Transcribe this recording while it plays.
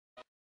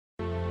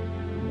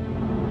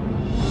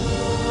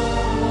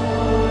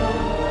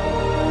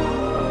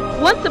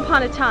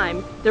upon a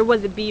time, there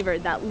was a beaver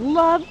that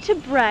loved to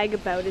brag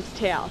about his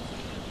tail.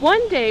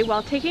 One day,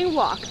 while taking a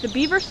walk, the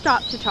beaver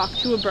stopped to talk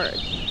to a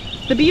bird.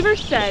 The beaver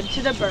said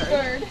to the bird,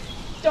 "Bird,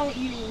 don't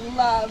you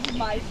love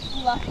my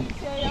fluffy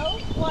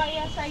tail?" "Why,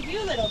 yes, I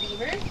do, little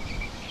beaver."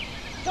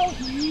 "Don't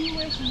you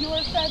wish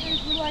your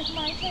feathers were like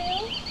my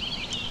tail?"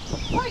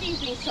 "Why do you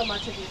think so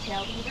much of your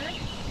tail, beaver?"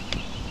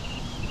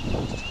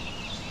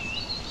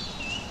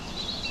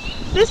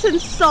 This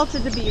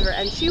insulted the beaver,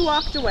 and she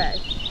walked away.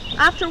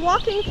 After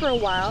walking for a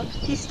while,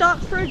 he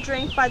stopped for a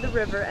drink by the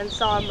river and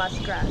saw a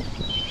muskrat.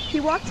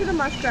 He walked to the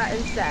muskrat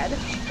and said,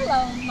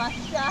 "Hello,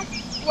 muskrat.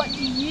 What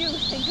do you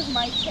think of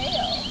my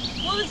tail?"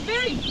 "Well, it's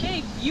very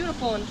big,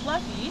 beautiful, and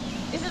fluffy.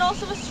 Is it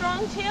also a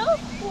strong tail?"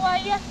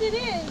 "Why, yes, it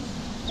is.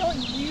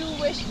 Don't you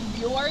wish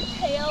your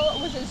tail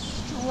was as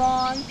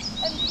strong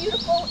and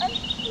beautiful and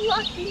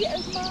fluffy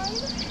as mine?"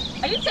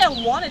 "I didn't say I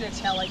wanted a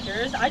tail like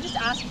yours. I just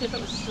asked if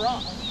it was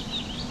strong."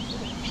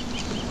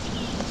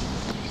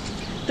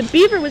 The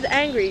beaver was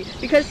angry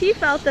because he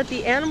felt that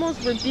the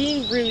animals were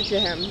being rude to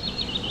him.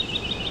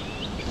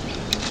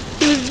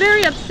 He was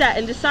very upset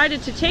and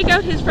decided to take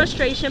out his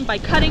frustration by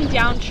cutting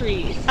down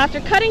trees. After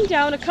cutting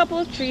down a couple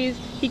of trees,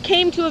 he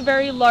came to a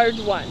very large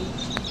one.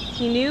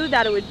 He knew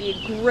that it would be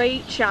a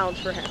great challenge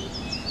for him.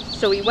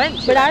 So he went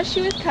to it. But as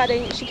she was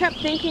cutting, she kept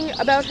thinking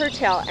about her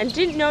tail and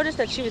didn't notice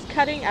that she was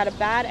cutting at a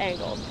bad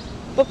angle.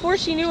 Before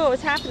she knew what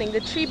was happening, the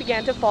tree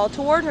began to fall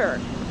toward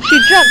her. She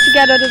jumped to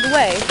get out of the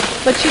way,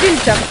 but she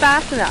didn't jump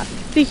fast enough.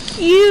 The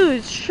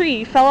huge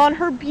tree fell on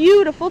her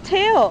beautiful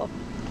tail.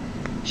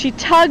 She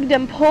tugged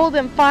and pulled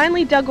and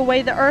finally dug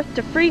away the earth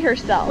to free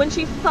herself. When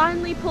she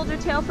finally pulled her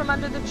tail from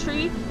under the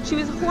tree, she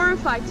was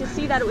horrified to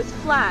see that it was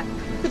flat.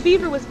 The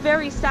beaver was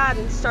very sad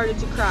and started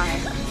to cry.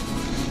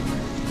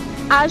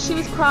 As she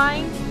was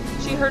crying,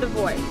 she heard a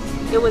voice.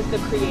 It was the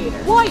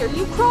Creator. "Why are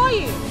you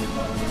crying?"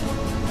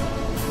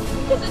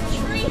 "Because a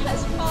tree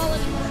has fallen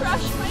and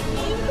crushed my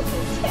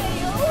beautiful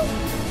tail.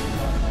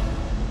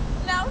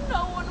 Now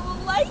no one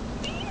will like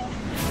me."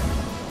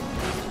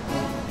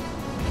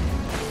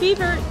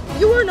 "Beaver,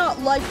 you are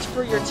not liked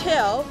for your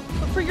tail,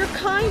 but for your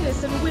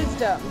kindness and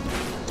wisdom.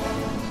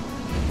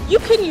 You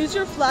can use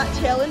your flat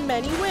tail in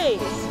many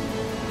ways.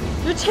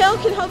 Your tail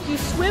can help you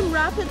swim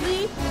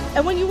rapidly,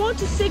 and when you want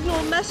to signal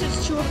a message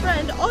to a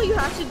friend, all you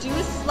have to do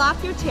is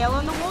slap your tail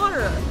on the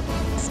water."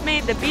 This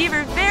made the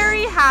beaver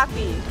very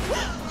happy.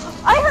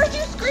 "I heard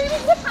you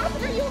screaming. What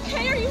happened? Are you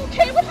okay? Are you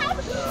okay? What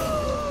happened?"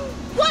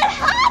 "What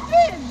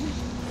happened?"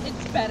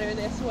 "It's better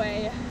this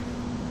way.